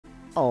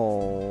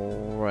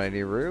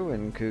Alrighty, Roo,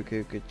 and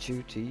cuckoo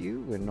choo to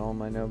you, and all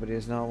my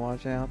nobodies not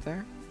watching out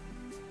there.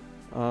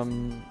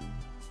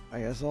 I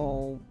guess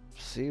I'll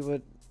see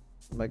what,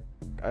 like,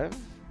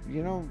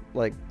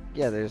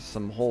 yeah, there's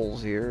some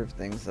holes here of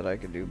things that I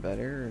could do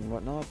better and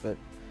whatnot, but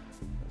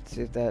let's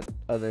see if that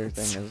other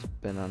thing has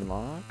been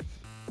unlocked.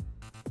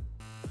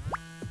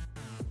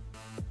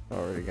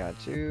 Already got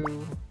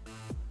you.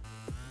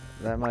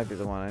 That might be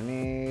the one I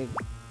need.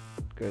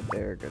 Good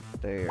there, good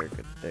there,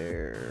 good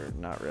there.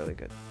 Not really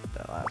good,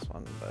 that last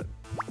one, but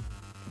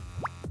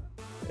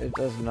it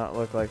does not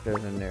look like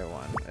there's a new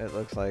one. It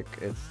looks like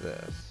it's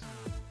this.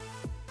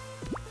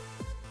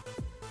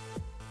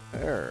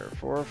 Error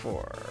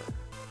 404.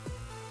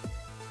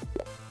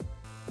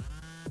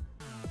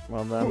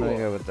 Well, then I'm gonna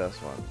go with this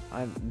one.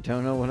 I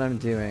don't know what I'm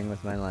doing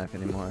with my life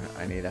anymore.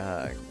 I need a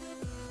hug.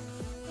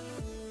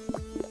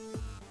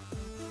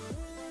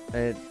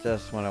 It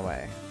just went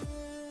away.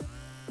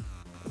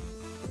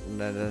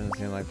 That doesn't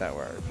seem like that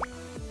worked.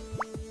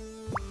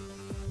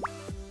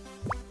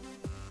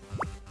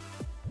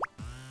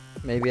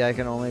 Maybe I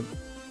can only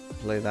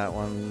play that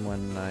one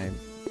when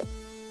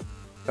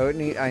Oh,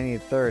 I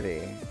need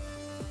 30.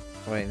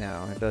 Wait,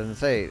 no, it doesn't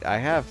say. I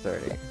have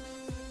 30.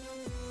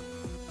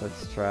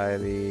 Let's try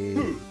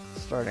the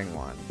starting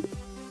one.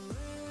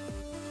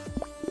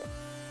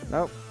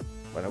 Nope.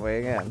 Went away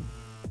again.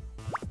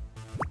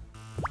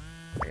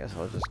 I guess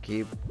I'll just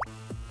keep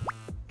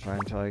trying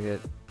until I get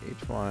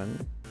each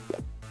one.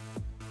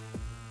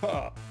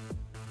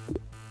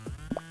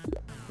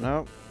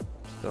 Nope.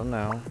 Still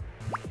no.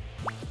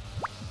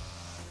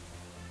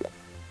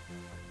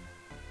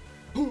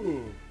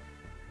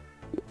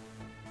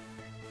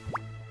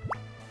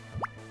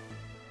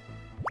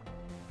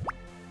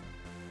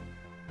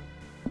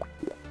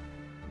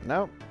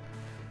 Nope.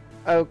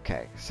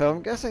 Okay, so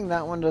I'm guessing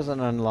that one doesn't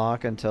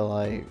unlock until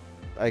I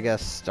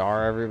guess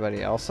star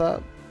everybody else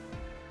up.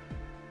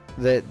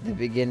 That the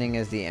beginning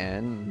is the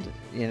end,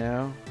 you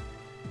know?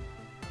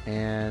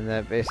 And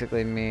that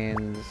basically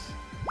means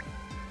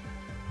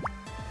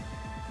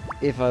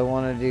if I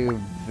want to do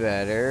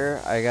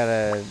better, I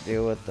gotta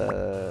deal with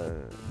the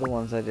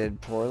ones I did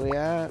poorly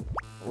at,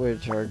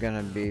 which are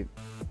gonna be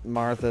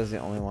Martha's the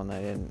only one that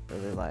I didn't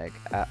really like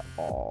at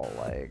all.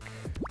 Like,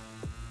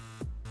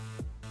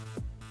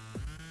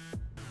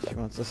 she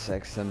wants a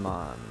sexy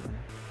man.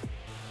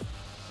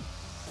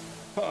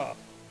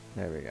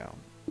 There we go.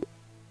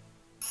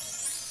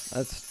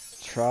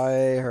 Let's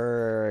try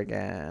her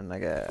again, I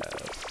guess.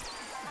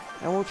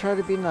 And we'll try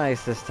to be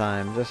nice this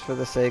time, just for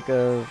the sake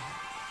of...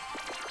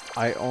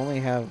 I only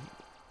have...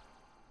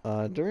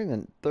 during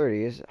the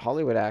 30s,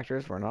 Hollywood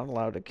actors were not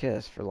allowed to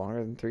kiss for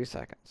longer than 3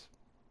 seconds.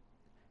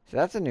 So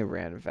that's a new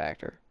random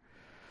factor.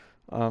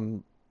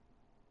 It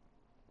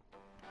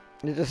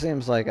just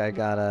seems like I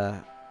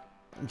gotta...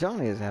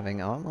 Johnny is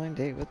having an online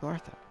date with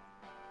Martha.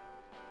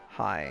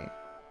 Hi.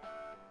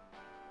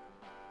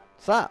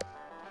 What's up?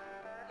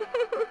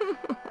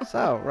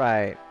 So,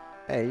 right.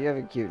 Hey, you have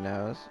a cute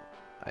nose.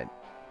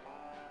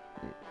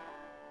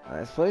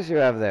 Nice place you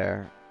have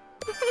there.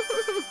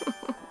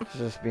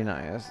 Just be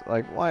nice.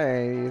 Like,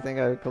 why? You think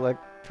I would collect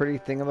pretty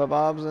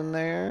thingamabobs in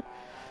there?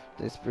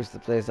 They spruce the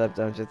place up,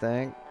 don't you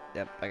think?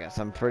 Yep, I got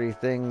some pretty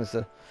things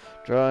to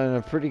draw in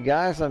a pretty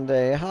guy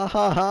someday. Ha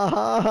ha ha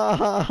ha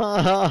ha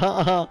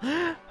ha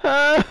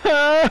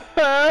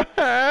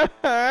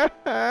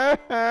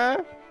ha.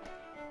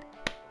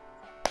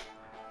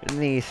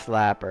 Knee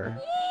slapper.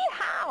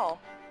 Yeehaw!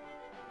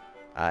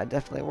 I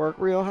definitely work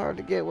real hard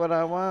to get what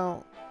I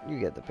want. You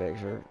get the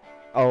picture.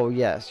 Oh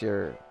yes,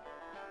 your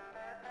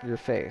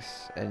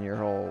face and your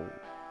whole,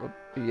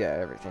 yeah,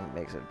 everything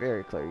makes it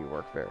very clear you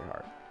work very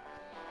hard.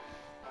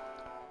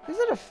 Is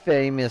it a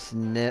famous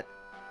knit?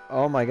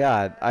 Oh my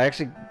god, I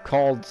actually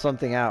called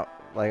something out.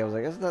 Like, I was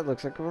like, that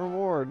looks like a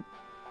reward.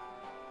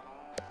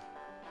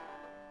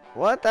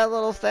 What? That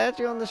little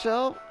statue on the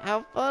shelf?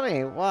 How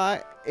funny.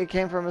 Why? It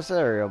came from a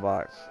cereal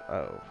box.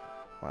 Oh.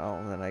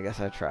 Well, then I guess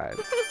I tried.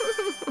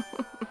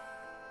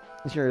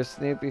 You're a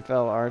Snoopy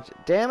fella, aren't you?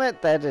 Damn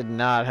it, that did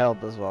not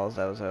help as well as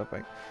I was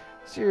hoping.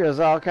 Cereal's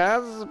all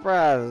kinds of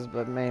surprises,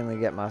 but mainly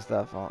get my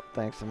stuff on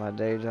thanks to my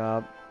day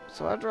job.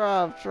 So I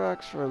drive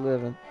trucks for a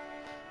living.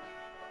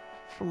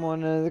 From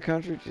one end of the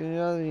country to the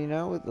other, you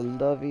know, with the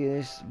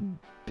loveliest,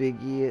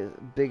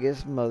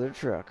 biggest mother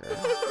trucker.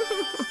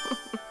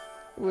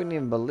 You wouldn't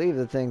even believe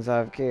the things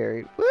I've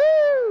carried.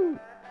 Woo!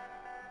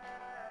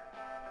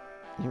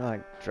 You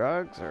like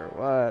drugs or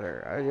what?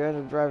 Or are you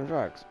into driving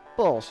trucks?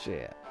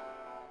 Bullshit.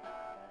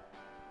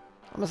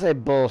 I'm gonna say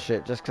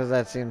bullshit just because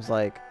that seems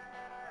like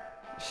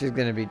she's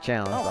gonna be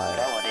challenged by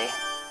it.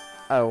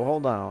 Oh,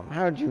 hold on.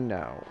 How'd you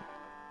know?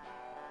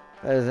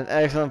 That is an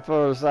excellent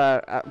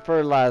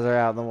fertilizer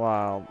out in the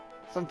wild.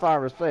 Some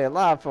farmers pay a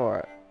lot for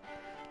it.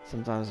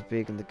 Sometimes I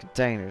peek in the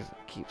containers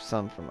and keep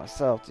some for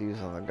myself to use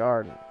on the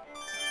garden.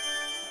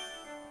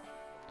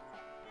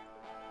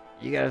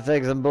 You gotta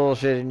take some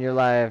bullshit in your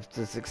life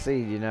to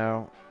succeed, you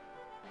know.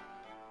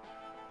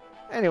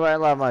 Anyway, I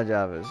love my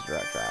job as a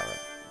truck driver.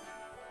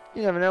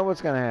 You never know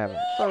what's gonna happen.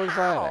 So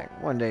exciting.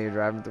 One day you're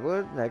driving through the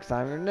woods, next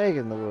time you're naked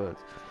in the woods.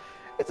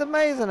 It's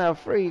amazing how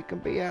free you can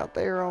be out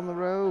there on the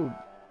road.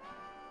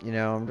 You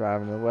know, I'm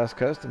driving to the West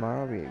Coast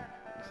tomorrow.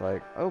 It's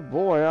like, oh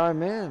boy,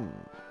 I'm in.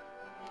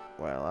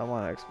 Well, I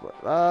want to explore.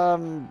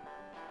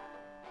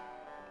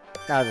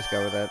 I'll just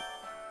go with it.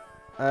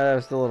 It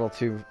was a little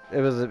too. It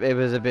was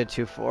a bit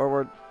too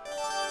forward.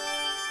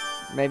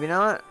 Maybe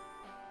not.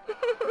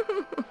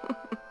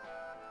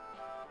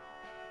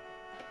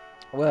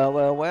 Well,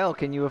 well, well.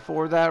 Can you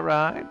afford that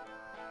ride?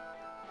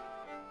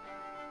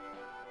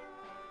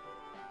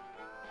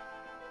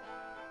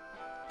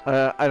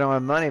 I don't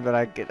have money, but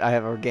I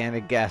have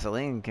organic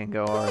gasoline. Can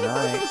go all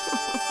night.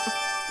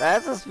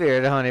 That's the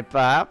spirit, honey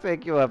pie. I'll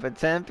pick you up at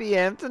 10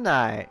 p.m.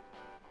 tonight.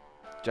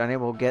 Johnny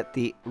will get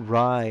the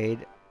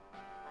ride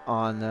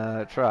on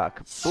the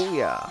truck.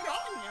 Booyah.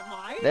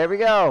 There we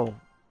go.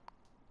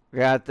 We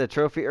got the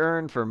trophy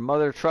urn for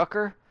Mother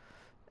Trucker.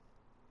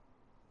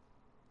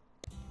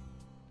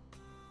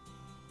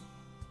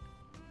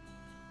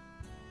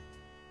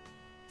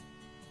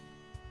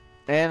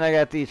 And I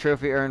got the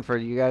trophy urn for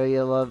you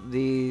gotta love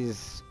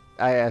these,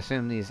 I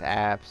assume these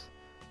apps.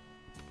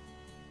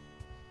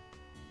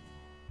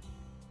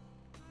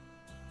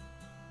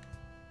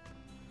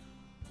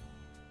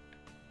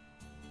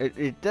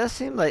 It does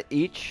seem like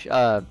each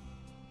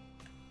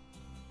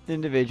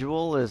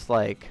individual is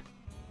like,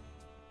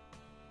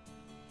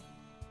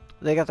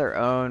 they got their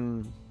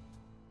own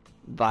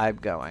vibe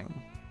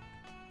going.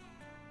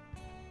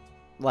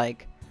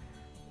 Like,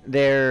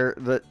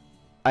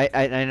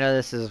 I know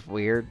this is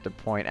weird to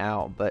point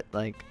out, but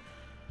like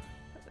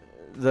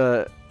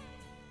the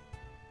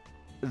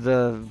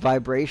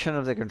vibration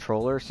of the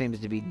controller seems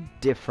to be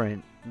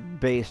different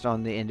based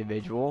on the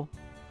individual.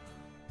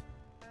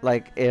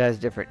 Like, it has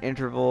different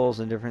intervals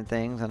and different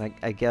things, and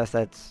I guess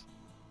that's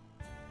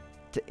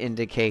to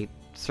indicate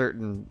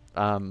certain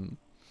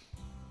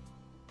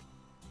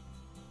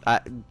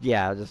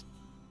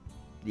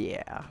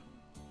yeah,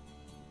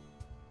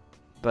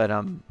 but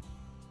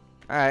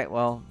alright,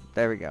 well,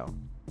 there we go.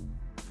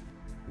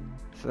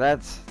 So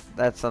that's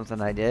something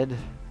I did.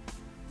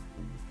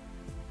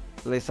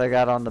 At least I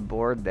got on the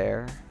board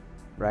there,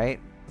 right?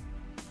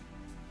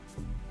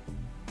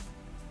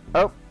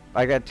 Oh,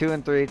 I got 2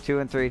 and 3, 2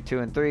 and 3, 2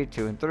 and 3,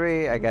 2 and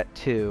 3. I got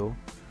 2,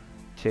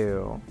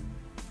 2,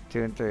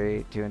 2 and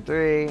 3, 2 and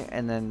 3,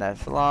 and then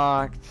that's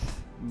locked.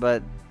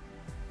 But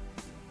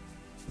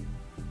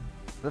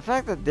the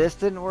fact that this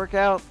didn't work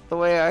out the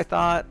way I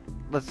thought,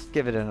 let's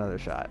give it another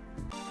shot.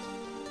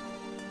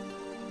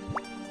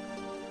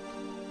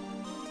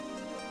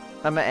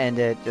 I'm gonna end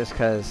it just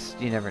because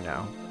you never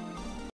know.